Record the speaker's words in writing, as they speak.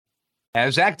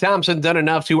Has Zack Thompson done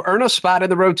enough to earn a spot in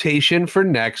the rotation for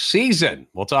next season?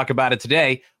 We'll talk about it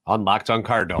today on Locked On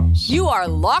Cardinals. You are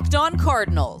Locked On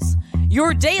Cardinals,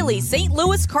 your daily St.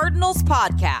 Louis Cardinals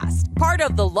podcast, part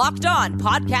of the Locked On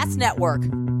Podcast Network,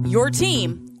 your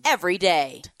team every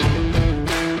day.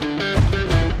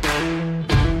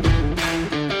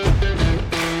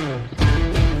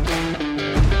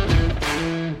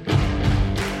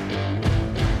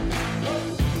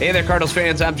 Hey there, Cardinals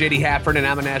fans. I'm JD Hafford, and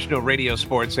I'm a national radio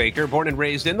sports anchor, born and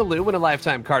raised in the Lou and a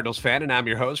lifetime Cardinals fan, and I'm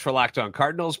your host for Locked On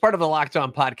Cardinals, part of the Locked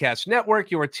On Podcast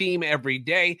Network, your team every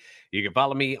day. You can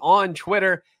follow me on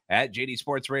Twitter at JD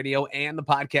Sports Radio and the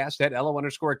podcast at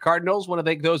LO_Cardinals. Want to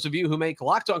thank those of you who make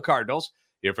Locked On Cardinals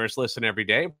your first listen every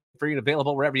day. Free and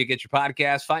available wherever you get your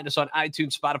podcast. Find us on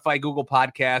iTunes, Spotify, Google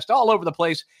Podcast, all over the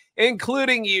place,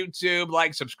 including YouTube.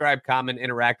 Like, subscribe, comment,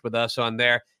 interact with us on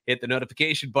there. Hit the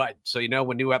notification button so you know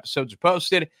when new episodes are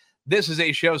posted. This is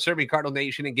a show serving Cardinal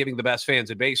Nation and giving the best fans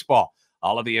in baseball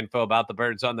all of the info about the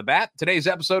birds on the bat. Today's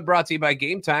episode brought to you by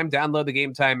Game Time. Download the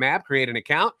Game Time app, create an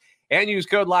account, and use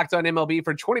code LOCKEDONMLB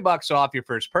for $20 off your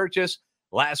first purchase.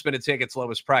 Last minute tickets,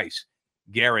 lowest price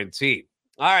guaranteed.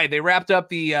 All right, they wrapped up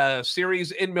the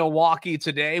series in Milwaukee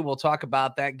today. We'll talk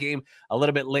about that game a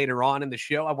little bit later on in the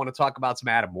show. I want to talk about some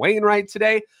Adam Wainwright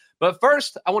today. But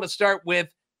first, I want to start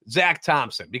with Zack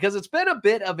Thompson, because it's been a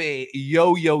bit of a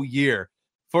yo-yo year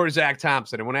for Zack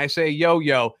Thompson. And when I say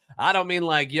yo-yo, I don't mean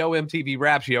like Yo MTV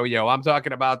Raps yo-yo. I'm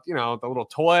talking about, the little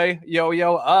toy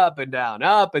yo-yo, up and down,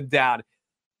 up and down.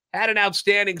 Had an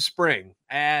outstanding spring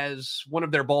as one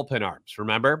of their bullpen arms,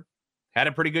 remember? Had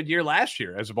a pretty good year last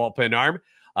year as a bullpen arm.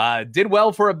 Did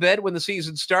well for a bit when the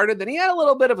season started. Then he had a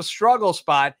little bit of a struggle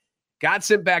spot. Got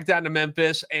sent back down to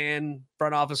Memphis, and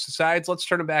front office decides, let's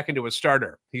turn him back into a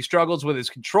starter. He struggles with his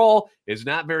control, is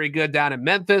not very good down in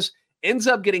Memphis, ends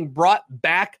up getting brought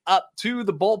back up to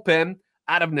the bullpen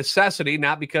out of necessity,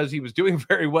 not because he was doing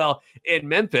very well in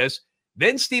Memphis.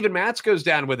 Then Steven Matz goes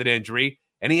down with an injury,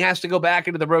 and he has to go back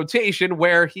into the rotation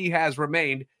where he has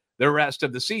remained the rest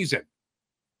of the season.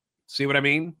 See what I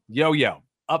mean? Yo-yo,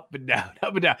 up and down,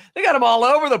 up and down. They got him all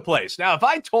over the place. Now, if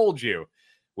I told you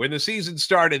when the season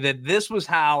started that this was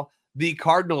how the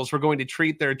Cardinals were going to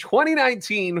treat their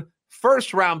 2019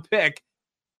 first-round pick,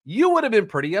 you would have been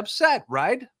pretty upset,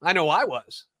 right? I know I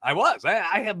was.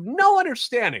 I have no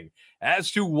understanding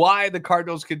as to why the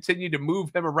Cardinals continue to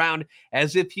move him around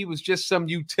as if he was just some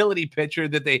utility pitcher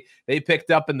that they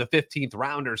picked up in the 15th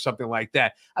round or something like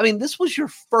that. I mean, this was your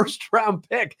first-round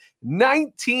pick,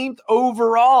 19th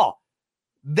overall.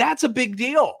 That's a big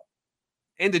deal.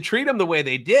 And to treat him the way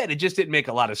they did, it just didn't make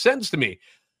a lot of sense to me.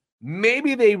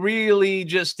 Maybe they really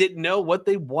just didn't know what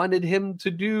they wanted him to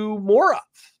do more of.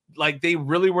 Like, they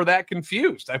really were that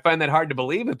confused. I find that hard to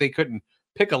believe that they couldn't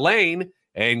pick a lane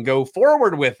and go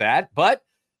forward with that. But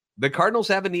the Cardinals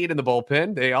have a need in the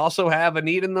bullpen. They also have a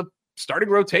need in the starting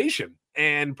rotation.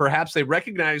 And perhaps they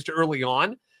recognized early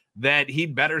on that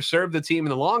he'd better serve the team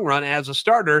in the long run as a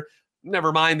starter.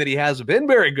 Never mind that he hasn't been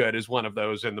very good as one of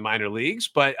those in the minor leagues.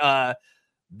 But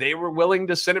they were willing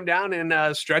to sit him down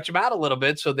and stretch him out a little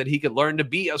bit so that he could learn to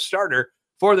be a starter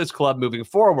for this club moving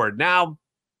forward. Now,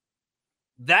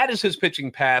 that is his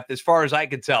pitching path. As far as I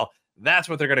can tell, that's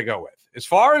what they're going to go with. As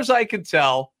far as I can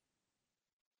tell,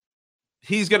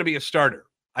 he's going to be a starter,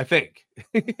 I think.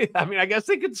 I mean, I guess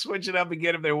they could switch it up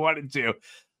again if they wanted to.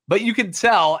 But you can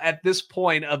tell at this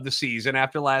point of the season,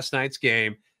 after last night's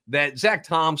game, that Zack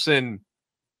Thompson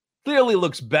clearly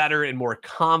looks better and more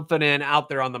confident out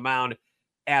there on the mound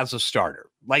as a starter.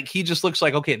 Like, he just looks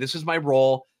like, okay, this is my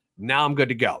role. Now I'm good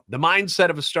to go. The mindset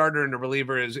of a starter and a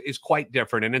reliever is quite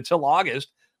different. And until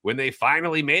August, when they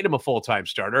finally made him a full-time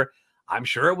starter, I'm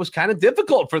sure it was kind of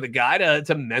difficult for the guy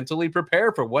to mentally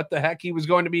prepare for what the heck he was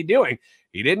going to be doing.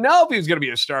 He didn't know if he was going to be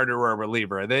a starter or a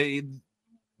reliever.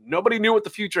 Nobody knew what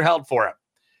the future held for him.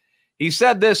 He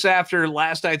said this after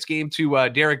last night's game to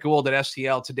Derek Gould at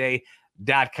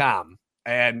STLtoday.com.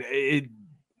 And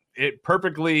it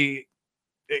perfectly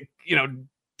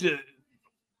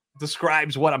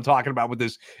describes what I'm talking about with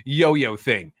this yo-yo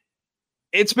thing.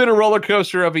 It's been a roller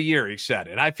coaster of a year, he said,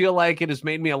 and I feel like it has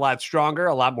made me a lot stronger,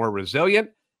 a lot more resilient.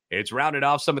 It's rounded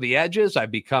off some of the edges.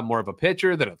 I've become more of a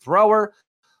pitcher than a thrower,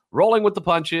 rolling with the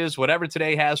punches, whatever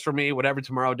today has for me, whatever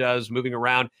tomorrow does, moving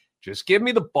around. Just give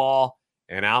me the ball,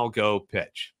 and I'll go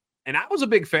pitch. And I was a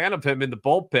big fan of him in the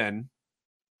bullpen.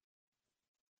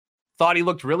 Thought he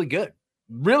looked really good.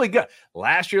 Really good.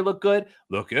 Last year looked good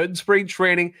in spring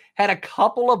training, had a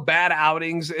couple of bad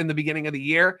outings in the beginning of the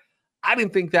year. I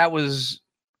didn't think that was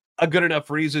a good enough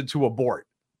reason to abort,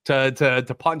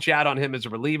 to punch out on him as a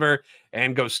reliever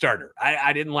and go starter.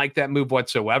 I didn't like that move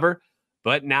whatsoever.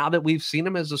 But now that we've seen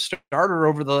him as a starter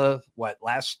over the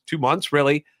last 2 months,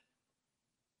 really,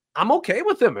 I'm okay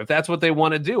with him if that's what they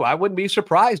want to do. I wouldn't be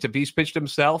surprised if he's pitched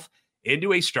himself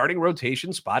into a starting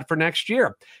rotation spot for next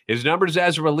year. His numbers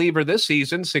as a reliever this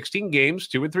season: 16 games,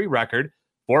 2-3 record,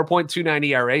 4.29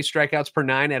 ERA, strikeouts per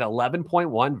 9 at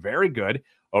 11.1, very good,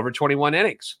 over 21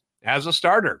 innings. As a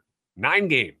starter, 9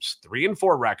 games,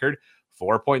 3-4 record,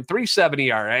 4.37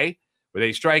 ERA, with a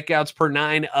strikeouts per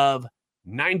 9 of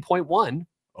 9.1,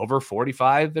 over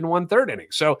 45 and 1/3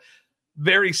 innings. So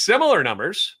very similar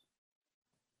numbers.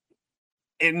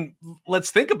 And let's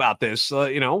think about this.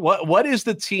 What is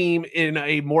the team in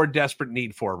a more desperate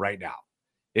need for right now?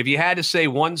 If you had to say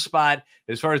one spot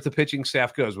as far as the pitching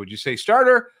staff goes, would you say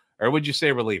starter or would you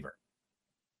say reliever?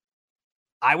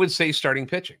 I would say starting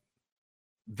pitching.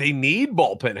 They need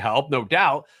bullpen help, no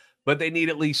doubt, but they need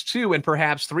at least 2 and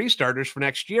perhaps 3 starters for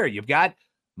next year. You've got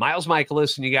Miles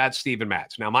Mikolas and you got Steven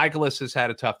Matz. Now, Mikolas has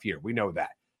had a tough year. We know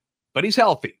that. But he's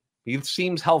healthy. He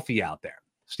seems healthy out there.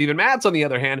 Steven Matz, on the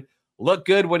other hand, looked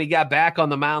good when he got back on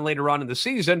the mound later on in the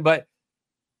season, but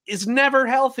is never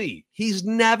healthy. He's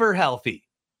never healthy.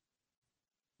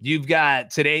 You've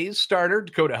got today's starter,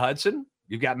 Dakota Hudson.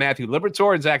 You've got Matthew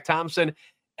Liberatore and Zack Thompson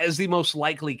as the most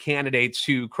likely candidates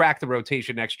to crack the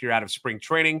rotation next year out of spring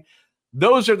training.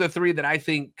 Those are the 3 that I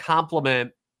think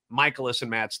complement Mikolas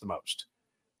and Matz the most.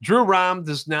 Drew Rom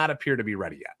does not appear to be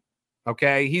ready yet.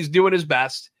 Okay, he's doing his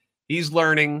best. He's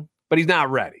learning, but he's not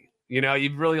ready.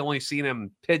 You've really only seen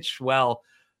him pitch well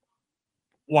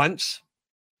once.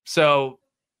 So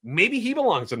maybe he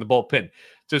belongs in the bullpen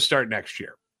to start next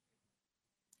year.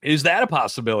 Is that a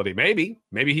possibility? Maybe.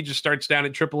 Maybe he just starts down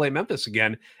in AAA Memphis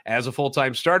again as a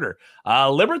full-time starter.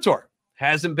 Liberatore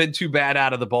hasn't been too bad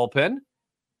out of the bullpen.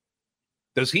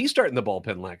 Does he start in the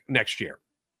bullpen next year?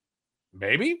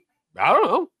 Maybe. I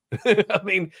don't know. I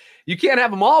mean, you can't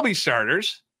have them all be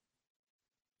starters.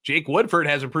 Jake Woodford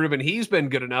hasn't proven he's been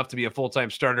good enough to be a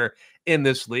full-time starter in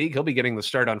this league. He'll be getting the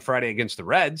start on Friday against the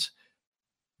Reds.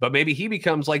 But maybe he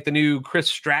becomes like the new Chris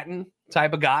Stratton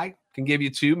type of guy. Can give you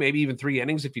 2, maybe even 3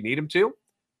 innings if you need him to.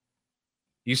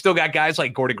 You still got guys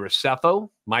like Gordy Graceffo,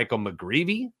 Michael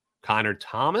McGreevy, Connor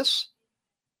Thomas.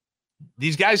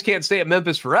 These guys can't stay at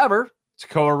Memphis forever.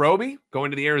 Tekoa Roby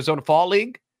going to the Arizona Fall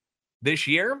League this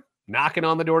year, knocking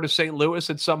on the door to St. Louis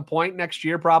at some point next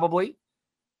year probably.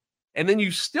 And then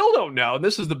you still don't know, and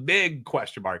this is the big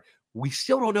question mark, we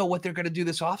still don't know what they're going to do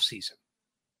this offseason,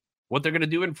 what they're going to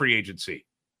do in free agency,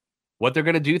 what they're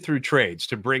going to do through trades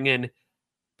to bring in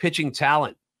pitching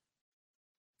talent.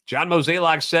 John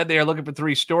Mozeliak said they are looking for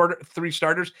 3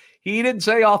 starters. He didn't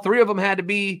say all 3 of them had to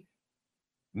be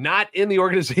not in the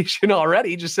organization already.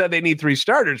 He just said they need 3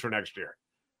 starters for next year.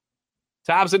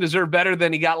 Thompson deserved better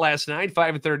than he got last night,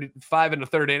 5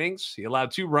 1/3 innings. He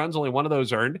allowed 2 runs, only 1 of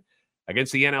those earned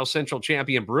against the NL Central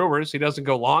champion Brewers. He doesn't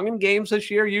go long in games this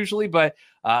year usually, but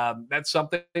that's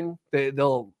something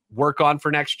they'll work on for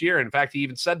next year. In fact, he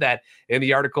even said that in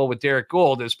the article with Derek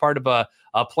Gould as part of a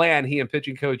plan he and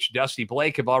pitching coach Dusty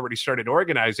Blake have already started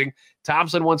organizing.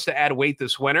 Thompson wants to add weight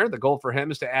this winter. The goal for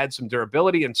him is to add some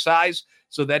durability and size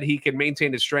so that he can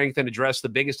maintain his strength and address the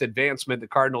biggest advancement the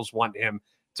Cardinals want him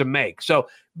to make. So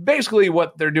basically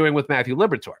what they're doing with Matthew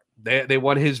Liberatore, they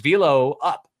want his velo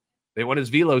up. They want his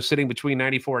velo sitting between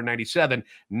 94 and 97,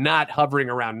 not hovering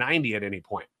around 90 at any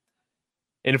point.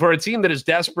 And for a team that is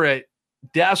desperate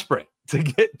to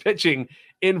get pitching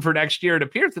in for next year, it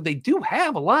appears that they do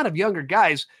have a lot of younger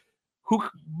guys who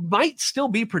might still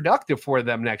be productive for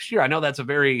them next year. I know that's a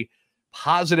very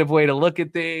positive way to look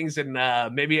at things, and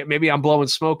maybe I'm blowing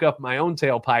smoke up my own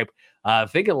tailpipe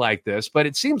thinking like this, but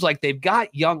it seems like they've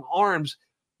got young arms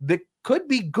that could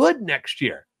be good next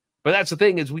year. But that's the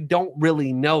thing, is we don't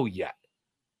really know yet.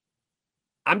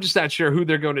 I'm just not sure who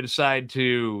they're going to decide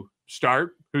to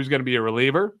start, who's going to be a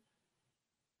reliever,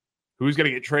 who's going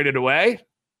to get traded away,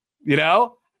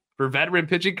 for veteran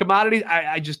pitching commodities.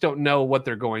 I just don't know what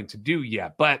they're going to do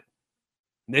yet, but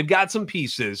they've got some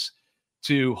pieces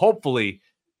to hopefully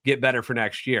get better for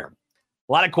next year.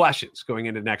 A lot of questions going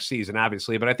into next season,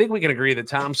 obviously, but I think we can agree that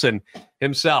Thompson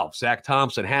himself, Zack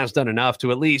Thompson, has done enough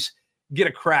to at least get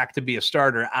a crack to be a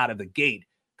starter out of the gate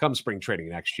come spring training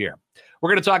next year. We're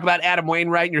going to talk about Adam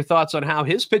Wainwright and your thoughts on how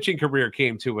his pitching career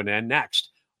came to an end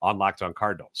next on Locked On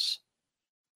Cardinals.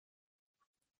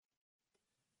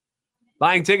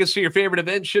 Buying tickets to your favorite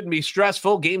event shouldn't be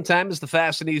stressful. Game Time is the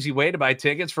fast and easy way to buy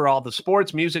tickets for all the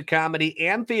sports, music, comedy,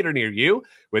 and theater near you.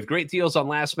 With great deals on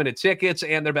last-minute tickets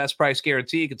and their best price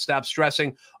guarantee, you can stop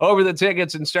stressing over the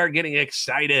tickets and start getting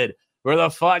excited for the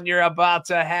fun you're about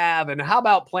to have. And how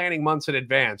about planning months in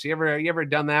advance? You ever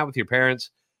done that with your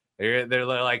parents? They're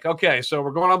like, okay, so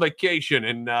we're going on vacation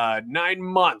in 9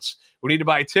 months. We need to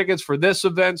buy tickets for this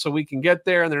event so we can get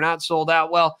there, and they're not sold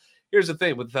out. Well, here's the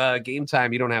thing. With Game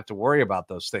Time, you don't have to worry about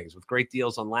those things. With great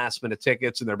deals on last-minute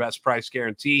tickets and their best price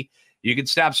guarantee, you can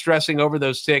stop stressing over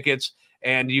those tickets,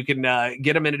 and you can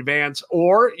get them in advance,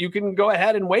 or you can go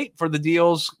ahead and wait for the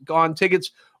deals on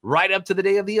tickets right up to the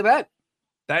day of the event.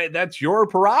 That's your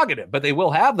prerogative, but they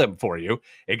will have them for you.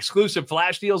 Exclusive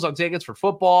flash deals on tickets for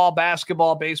football,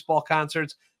 basketball, baseball,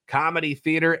 concerts, comedy,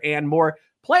 theater, and more.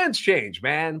 Plans change,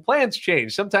 man. Plans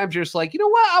change. Sometimes you're just like, you know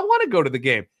what? I want to go to the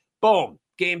game. Boom.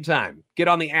 Game Time. Get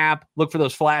on the app. Look for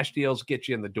those flash deals. Get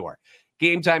you in the door.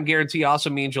 Game Time guarantee also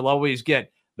means you'll always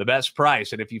get the best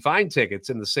price. And if you find tickets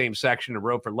in the same section of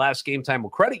row for less, Game Time will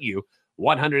credit you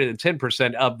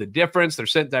 110% of the difference. They're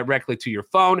sent directly to your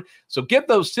phone. So get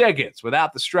those tickets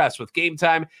without the stress with Game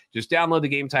Time. Just download the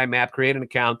Game Time app, create an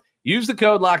account, use the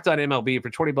code LOCKEDONMLB for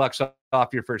 $20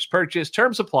 off your first purchase.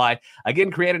 Terms apply.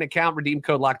 Again, create an account, redeem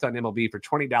code LOCKEDONMLB for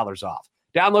 $20 off.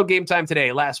 Download Game Time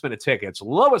today. Last minute tickets,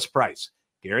 lowest price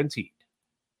guaranteed.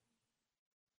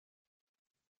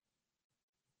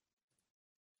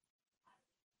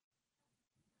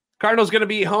 Cardinals going to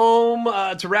be home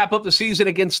to wrap up the season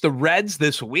against the Reds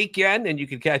this weekend, and you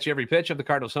can catch every pitch of the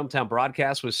Cardinals' hometown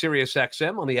broadcast with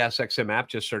SiriusXM on the SXM app.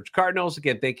 Just search Cardinals.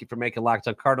 Again, thank you for making Locked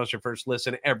On Cardinals your first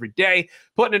listen every day.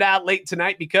 Putting it out late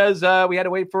tonight because we had to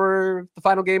wait for the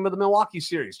final game of the Milwaukee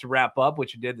series to wrap up,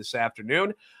 which it did this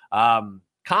afternoon.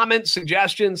 Comments,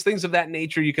 suggestions, things of that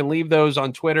nature, you can leave those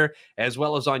on Twitter as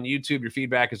well as on YouTube. Your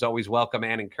feedback is always welcome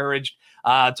and encouraged.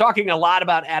 Talking a lot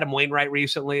about Adam Wainwright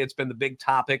recently. It's been the big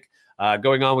topic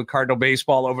going on with Cardinal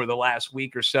baseball over the last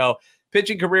week or so.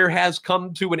 Pitching career has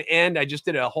come to an end. I just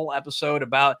did a whole episode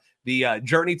about the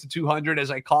journey to 200, as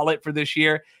I call it, for this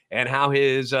year, and how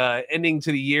his ending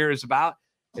to the year is about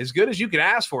as good as you can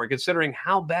ask for, considering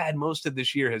how bad most of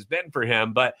this year has been for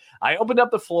him. But I opened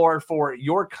up the floor for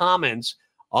your comments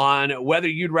on whether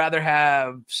you'd rather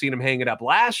have seen him hang it up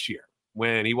last year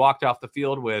when he walked off the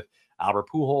field with Albert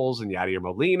Pujols and Yadier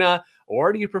Molina,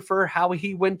 or do you prefer how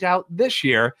he went out this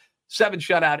year, 7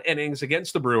 shutout innings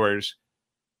against the Brewers,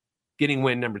 getting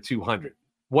win number 200?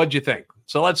 What'd you think?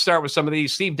 So let's start with some of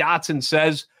these. Steve Dotson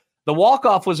says, the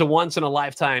walk-off was a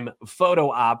once-in-a-lifetime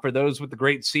photo op for those with the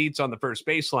great seats on the first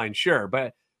baseline, sure,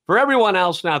 but for everyone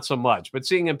else, not so much. But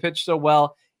seeing him pitch so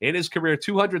well in his career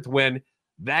 200th win,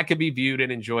 that could be viewed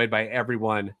and enjoyed by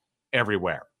everyone,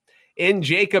 everywhere. In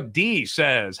Jacob D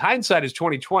says, hindsight is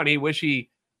 2020. Wish he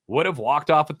would have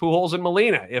walked off with Pujols and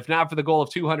Molina. If not for the goal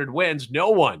of 200 wins, no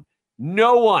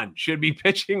one should be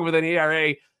pitching with an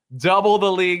ERA double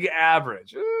the league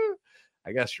average.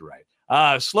 I guess you're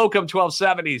right. Slocum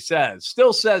 1270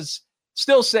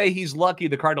 still say he's lucky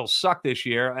the Cardinals suck this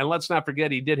year. And let's not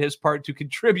forget he did his part to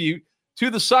contribute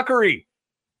to the suckery.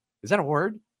 Is that a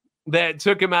word? That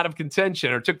took them out of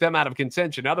contention.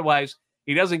 Otherwise,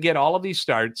 he doesn't get all of these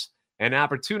starts and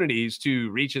opportunities to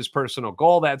reach his personal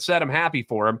goal. That said, I'm happy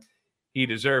for him. He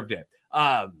deserved it.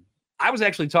 I was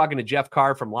actually talking to Jeff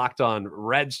Carr from Locked On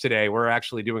Reds today. We're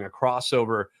actually doing a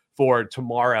crossover for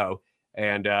tomorrow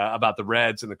and about the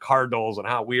Reds and the Cardinals and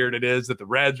how weird it is that the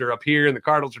Reds are up here and the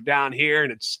Cardinals are down here,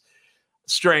 and it's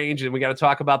strange. And we got to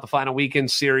talk about the final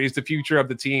weekend series, the future of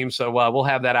the team. So we'll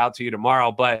have that out to you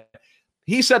tomorrow. But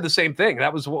he said the same thing.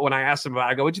 That was when I asked him about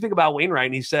it. I go, what'd you think about Wainwright?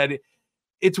 And he said,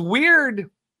 it's weird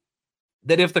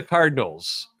that if the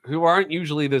Cardinals, who aren't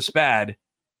usually this bad,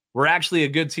 were actually a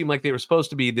good team like they were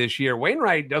supposed to be this year,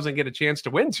 Wainwright doesn't get a chance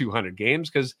to win 200 games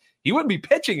because he wouldn't be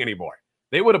pitching anymore.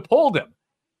 They would have pulled him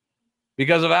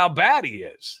because of how bad he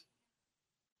is.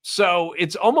 So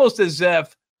it's almost as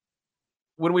if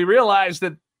when we realized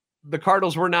that the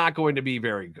Cardinals were not going to be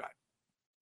very good,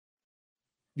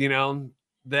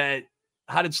 that,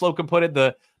 how did Slocum put it?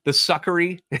 The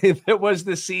suckery that was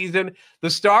the season. The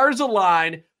stars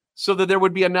aligned so that there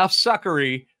would be enough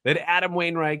suckery that Adam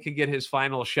Wainwright could get his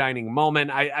final shining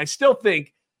moment. I still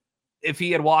think if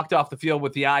he had walked off the field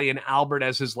with Yadi and Albert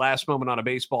as his last moment on a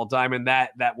baseball diamond,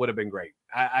 that would have been great.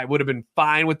 I would have been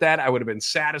fine with that. I would have been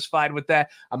satisfied with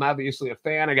that. I'm obviously a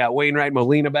fan. I got Wainwright,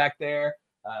 Molina back there.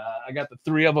 I got the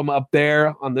 3 of them up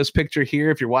there on this picture here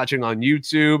if you're watching on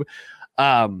YouTube.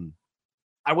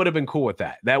 I would have been cool with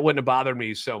that. That wouldn't have bothered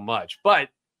me so much. But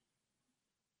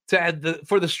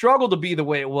for the struggle to be the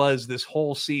way it was this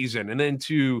whole season, and then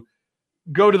to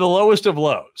go to the lowest of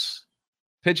lows,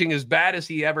 pitching as bad as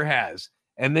he ever has,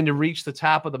 and then to reach the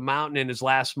top of the mountain in his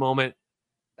last moment,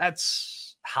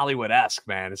 that's Hollywood-esque,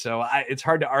 man. So it's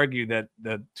hard to argue that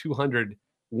the 200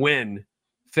 win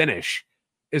finish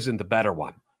isn't the better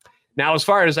one. Now, as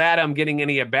far as Adam getting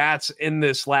any at-bats in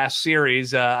this last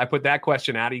series, I put that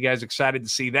question out. Are you guys excited to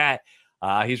see that?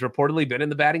 He's reportedly been in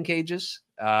the batting cages,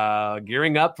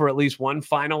 gearing up for at least one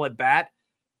final at-bat.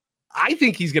 I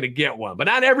think he's going to get one, but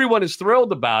not everyone is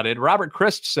thrilled about it. Robert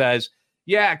Christ says,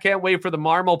 yeah, I can't wait for the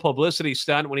Marmol publicity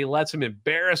stunt when he lets him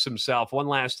embarrass himself one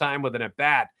last time with an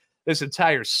at-bat. This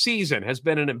entire season has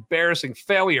been an embarrassing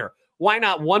failure. Why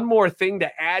not one more thing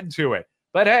to add to it?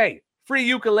 But hey, free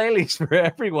ukuleles for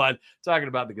everyone. Talking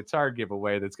about the guitar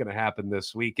giveaway that's going to happen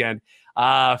this weekend.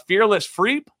 Fearless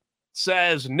Freep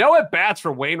says, no at-bats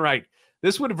for Wainwright.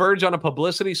 This would verge on a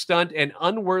publicity stunt and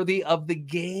unworthy of the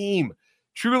game.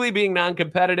 Truly being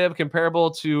non-competitive,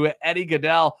 comparable to Eddie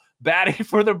Goodell batting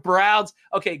for the Browns.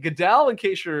 Okay, Goodell, in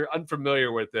case you're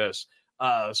unfamiliar with this,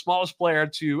 smallest player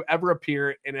to ever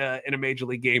appear in a major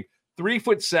league game.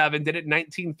 3'7", did it in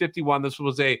 1951. This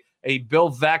was a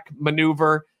Bill Veeck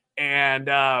maneuver, and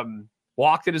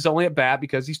walked at his only at bat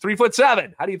because he's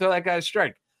 3'7". How do you throw that guy a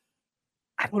strike?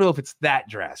 I don't know if it's that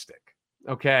drastic.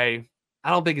 Okay, I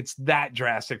don't think it's that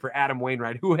drastic for Adam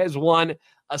Wainwright, who has won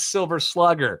a Silver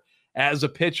Slugger as a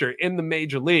pitcher in the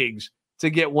major leagues, to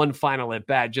get one final at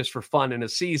bat just for fun in a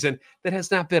season that has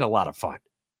not been a lot of fun.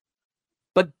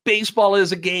 But baseball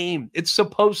is a game. It's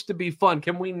supposed to be fun.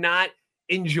 Can we not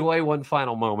enjoy one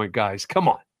final moment, guys? Come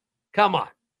on. Come on.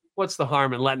 What's the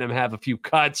harm in letting him have a few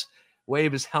cuts,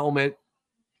 wave his helmet,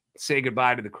 say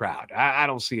goodbye to the crowd? I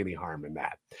don't see any harm in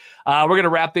that. We're going to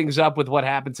wrap things up with what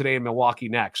happened today in Milwaukee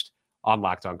next on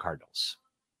Locked On Cardinals.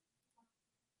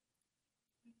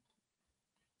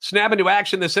 Snap into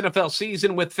action this NFL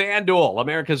season with FanDuel,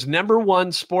 America's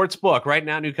 #1 sports book. Right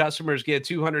now, new customers get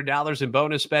 $200 in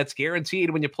bonus bets guaranteed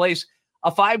when you place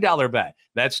a $5 bet.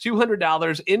 That's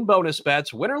 $200 in bonus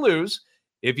bets, win or lose.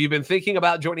 If you've been thinking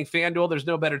about joining FanDuel, there's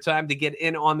no better time to get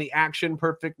in on the action.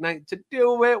 Perfect night to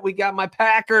do it. We got my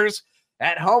Packers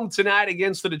at home tonight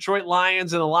against the Detroit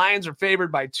Lions, and the Lions are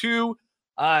favored by 2.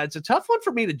 It's a tough one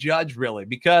for me to judge, really,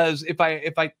 because if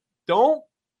I don't,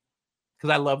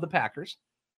 because I love the Packers,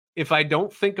 if I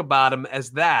don't think about them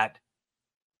as that,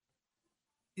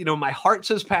 you know, my heart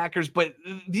says Packers, but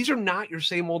these are not your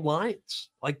same old Lions.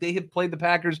 Like, they have played the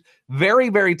Packers very,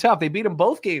 very tough. They beat them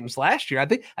both games last year. I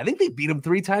think they beat them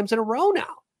 3 times in a row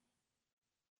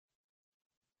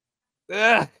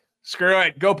now. Screw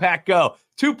it. Go Pack, go.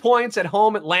 2 points at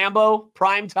home at Lambeau,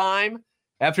 prime time,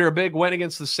 after a big win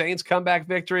against the Saints, comeback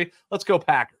victory. Let's go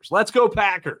Packers. Let's go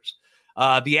Packers.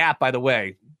 The app, by the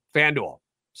way, FanDuel.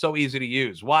 So easy to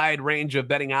use. Wide range of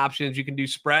betting options. You can do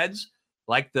spreads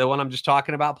like the one I'm just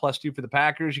talking about, +2 for the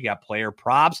Packers. You got player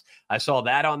props. I saw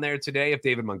that on there today. If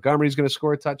David Montgomery's going to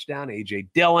score a touchdown, A.J.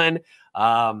 Dillon.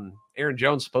 Aaron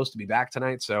Jones is supposed to be back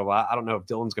tonight, so I don't know if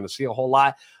Dillon's going to see a whole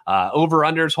lot.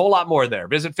 Over-unders, whole lot more there.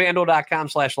 Visit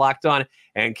FanDuel.com/lockedon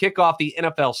and kick off the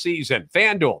NFL season.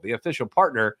 FanDuel, the official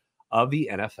partner of the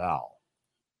NFL.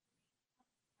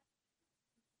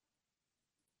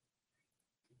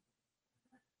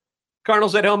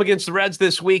 Cardinals at home against the Reds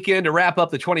this weekend to wrap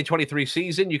up the 2023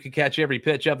 season. You can catch every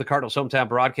pitch of the Cardinals hometown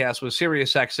broadcast with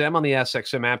SiriusXM on the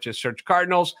SXM app. Just search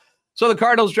Cardinals. So the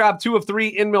Cardinals dropped 2 of 3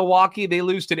 in Milwaukee. They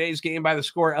lose today's game by the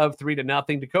score of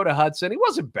 3-0. Dakota Hudson, he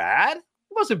wasn't bad.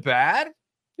 He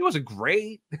wasn't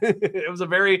great. It was a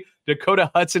very Dakota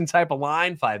Hudson type of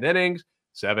line. 5 innings,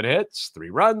 7 hits,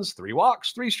 3 runs, 3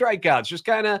 walks, 3 strikeouts. Just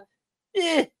kind of,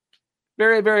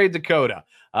 very, very Dakota.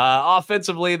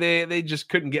 Offensively, they just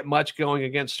couldn't get much going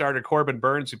against starter Corbin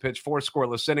Burns, who pitched 4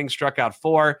 scoreless innings, struck out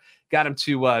 4, got him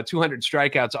to 200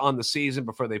 strikeouts on the season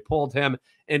before they pulled him,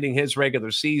 ending his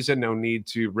regular season. No need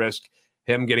to risk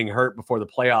him getting hurt before the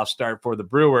playoffs start for the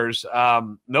Brewers.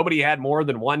 Nobody had more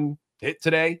than 1 hit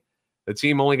today. The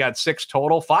team only got 6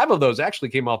 total. 5 of those actually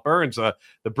came off Burns. The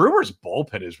Brewers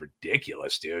bullpen is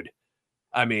ridiculous, dude.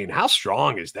 I mean, how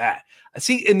strong is that?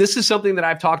 See, and this is something that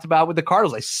I've talked about with the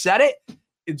Cardinals. I said it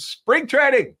in spring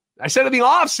training. I said in the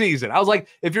offseason. I was like,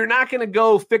 if you're not going to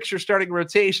go fix your starting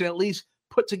rotation, at least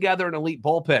put together an elite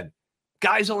bullpen.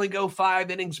 Guys only go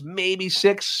 5 innings, maybe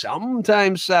 6,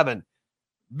 sometimes 7.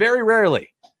 Very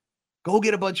rarely. Go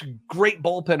get a bunch of great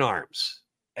bullpen arms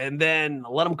and then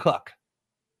let them cook.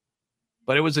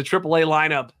 But it was a AAA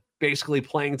lineup basically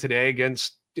playing today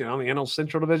against, the NL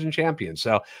Central Division champion.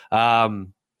 So hard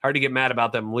to get mad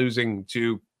about them losing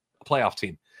to a playoff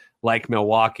team like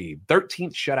Milwaukee.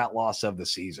 13th shutout loss of the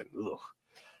season. Ugh.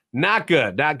 Not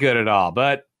good at all,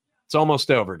 but it's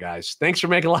almost over, guys. Thanks for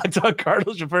making Locked On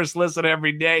Cardinals your first listen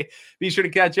every day. Be sure to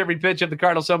catch every pitch of the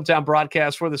Cardinals hometown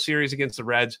broadcast for the series against the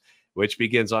Reds which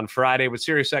begins on Friday with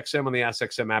SiriusXM on the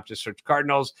SXM app. Just search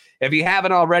Cardinals. If you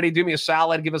haven't already, do me a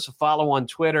solid. Give us a follow on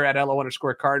Twitter at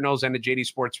 @LO_Cardinals and at JD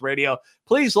Sports Radio.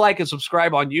 Please like and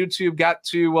subscribe on YouTube. Got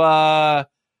to, where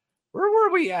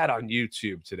were we at on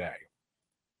YouTube today?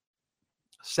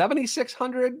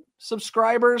 7,600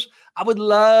 subscribers. I would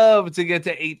love to get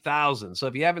to 8,000. So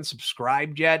if you haven't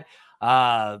subscribed yet,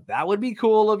 that would be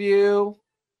cool of you.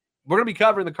 We're going to be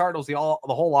covering the Cardinals the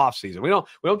whole offseason. We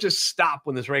don't just stop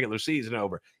when this regular season is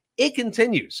over. It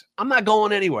continues. I'm not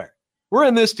going anywhere. We're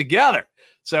in this together.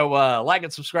 So like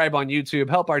and subscribe on YouTube.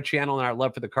 Help our channel and our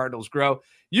love for the Cardinals grow.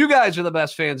 You guys are the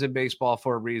best fans in baseball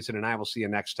for a reason, and I will see you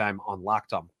next time on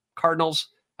Locked On Cardinals.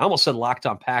 I almost said Locked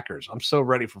On Packers. I'm so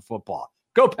ready for football.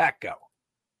 Go Pack, go.